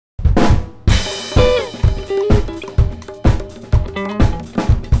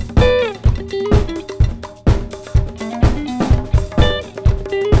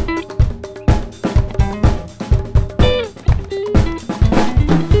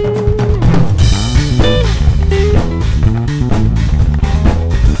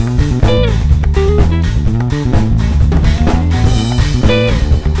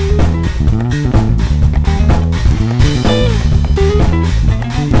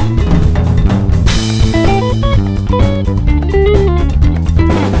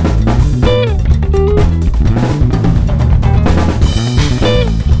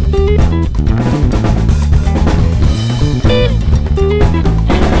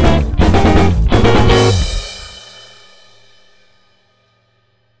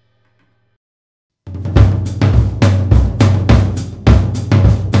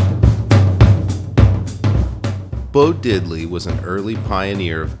Diddley was an early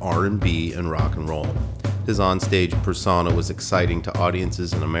pioneer of R&B and rock and roll. His onstage persona was exciting to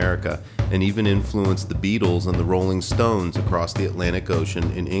audiences in America and even influenced the Beatles and the Rolling Stones across the Atlantic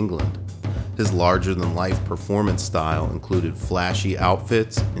Ocean in England. His larger-than-life performance style included flashy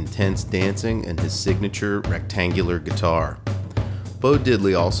outfits, intense dancing, and his signature rectangular guitar. Bo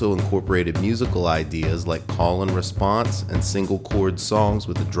Diddley also incorporated musical ideas like call and response and single chord songs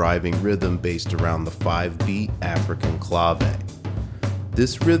with a driving rhythm based around the 5-beat African clave.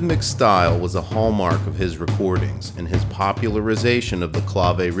 This rhythmic style was a hallmark of his recordings, and his popularization of the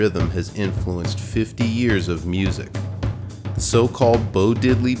clave rhythm has influenced 50 years of music. The so-called Bo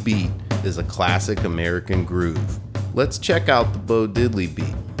Diddley beat is a classic American groove. Let's check out the Bo Diddley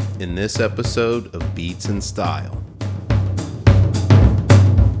beat in this episode of Beats and Style.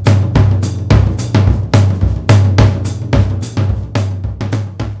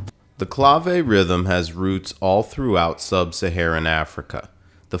 The clave rhythm has roots all throughout sub-Saharan Africa.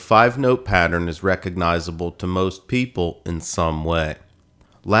 The 5-note pattern is recognizable to most people in some way.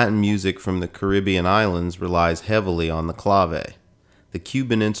 Latin music from the Caribbean islands relies heavily on the clave. The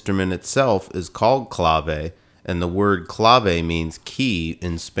Cuban instrument itself is called clave, and the word clave means key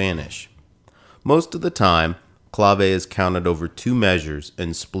in Spanish. Most of the time, clave is counted over 2 measures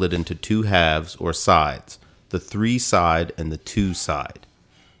and split into 2 halves or sides, the 3-side and the 2-side.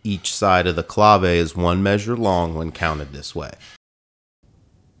 Each side of the clave is 1 measure long when counted this way.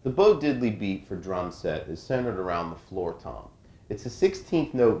 The Bo Diddley beat for drum set is centered around the floor tom. It's a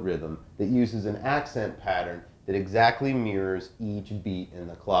 16th note rhythm that uses an accent pattern that exactly mirrors each beat in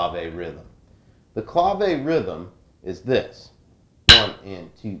the clave rhythm. The clave rhythm is this: 1 and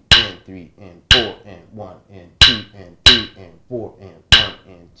 2 and 3 and 4 and 1 and 2 and 3 and 4 and 1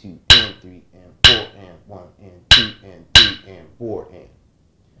 and 2 and 3 and 4 and 1 and 2 and 3 and 4 and.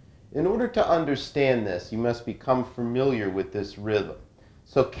 In order to understand this, you must become familiar with this rhythm.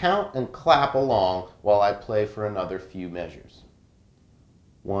 So count and clap along while I play for another few measures.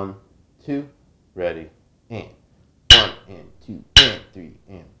 1, 2, ready, and 1 and 2 and 3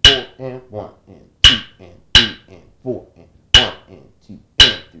 and 4 and 1 and 2 and 3 and 4 and 1 and 2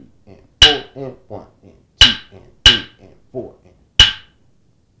 and 3 and 4 and 1 and 2 and 3 and 4 and.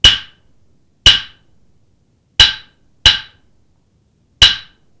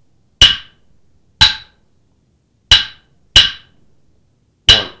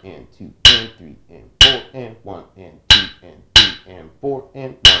 And 2 and 3 and 4 and 1 and 2 and 3 and 4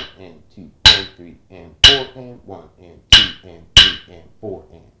 and 1 and 2 and 3 and 4 and 1 and 2 and 3 and 4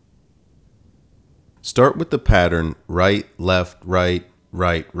 and. Start with the pattern right, left, right,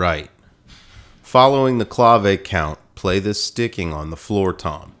 right, right. Following the clave count, play this sticking on the floor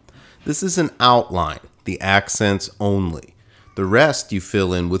tom. This is an outline, the accents only. The rest you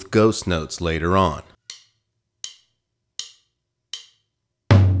fill in with ghost notes later on.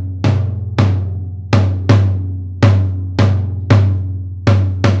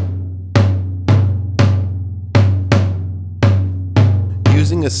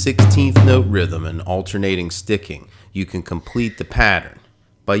 Using a 16th note rhythm and alternating sticking, you can complete the pattern.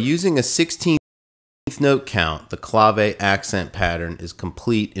 By using a 16th note count, the clave accent pattern is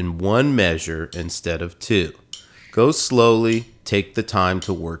complete in 1 measure instead of 2. Go slowly, take the time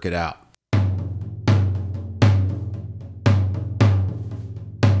to work it out.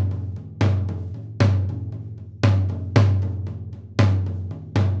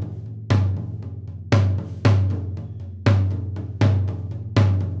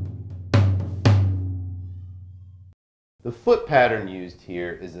 The foot pattern used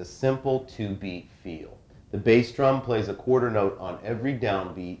here is a simple 2-beat feel. The bass drum plays a quarter note on every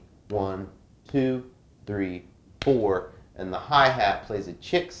downbeat, 1, 2, 3, 4, and the hi-hat plays a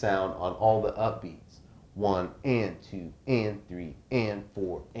chick sound on all the upbeats, 1 and 2 and 3 and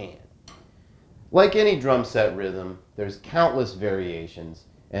 4 and. Like any drum set rhythm, there's countless variations,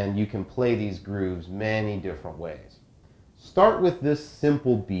 and you can play these grooves many different ways. Start with this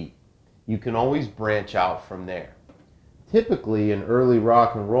simple beat. You can always branch out from there. Typically, in early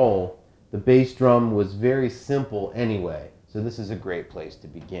rock and roll, the bass drum was very simple anyway, so this is a great place to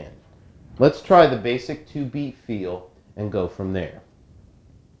begin. Let's try the basic 2-beat feel and go from there.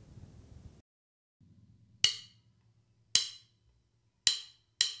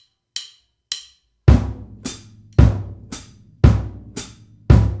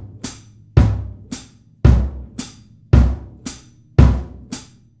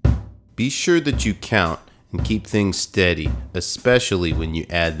 Be sure that you count and keep things steady, especially when you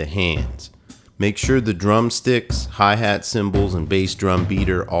add the hands. Make sure the drumsticks, hi-hat cymbals, and bass drum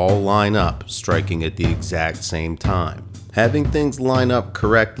beater all line up, striking at the exact same time. Having things line up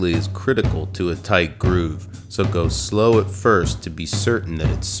correctly is critical to a tight groove, so go slow at first to be certain that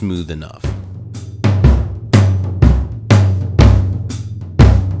it's smooth enough.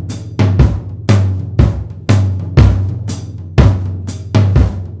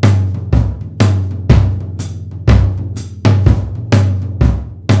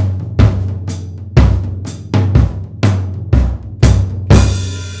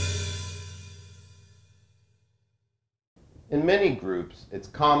 In many groups, it's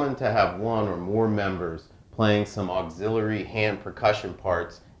common to have one or more members playing some auxiliary hand percussion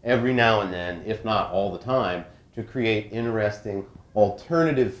parts every now and then, if not all the time, to create interesting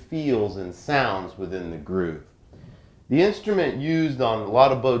alternative feels and sounds within the groove. The instrument used on a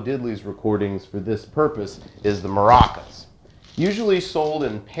lot of Bo Diddley's recordings for this purpose is the maracas. Usually sold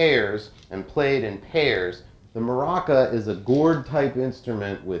in pairs and played in pairs, the maraca is a gourd-type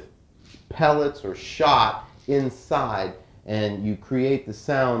instrument with pellets or shot inside, and you create the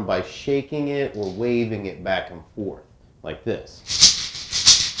sound by shaking it or waving it back and forth, like this.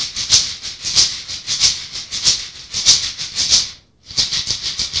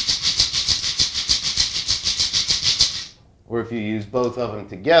 Or if you use both of them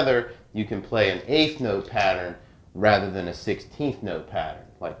together, you can play an 8th note pattern rather than a 16th note pattern,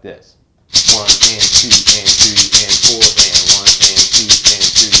 like this. 1 and 2 and 3 and 4 and 1 and 2 and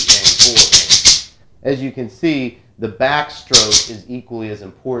 3 and 4 and. As you can see, the backstroke is equally as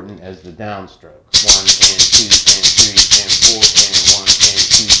important as the downstroke. 1 and 2 and 3 and 4 and 1 and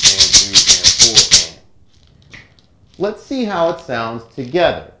 2 and 3 and 4 and. Let's see how it sounds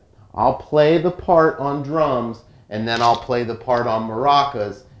together. I'll play the part on drums and then I'll play the part on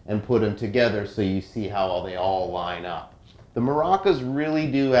maracas and put them together so you see how they all line up. The maracas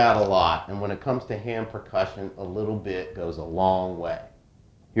really do add a lot, and when it comes to hand percussion, a little bit goes a long way.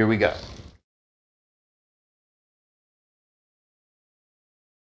 Here we go.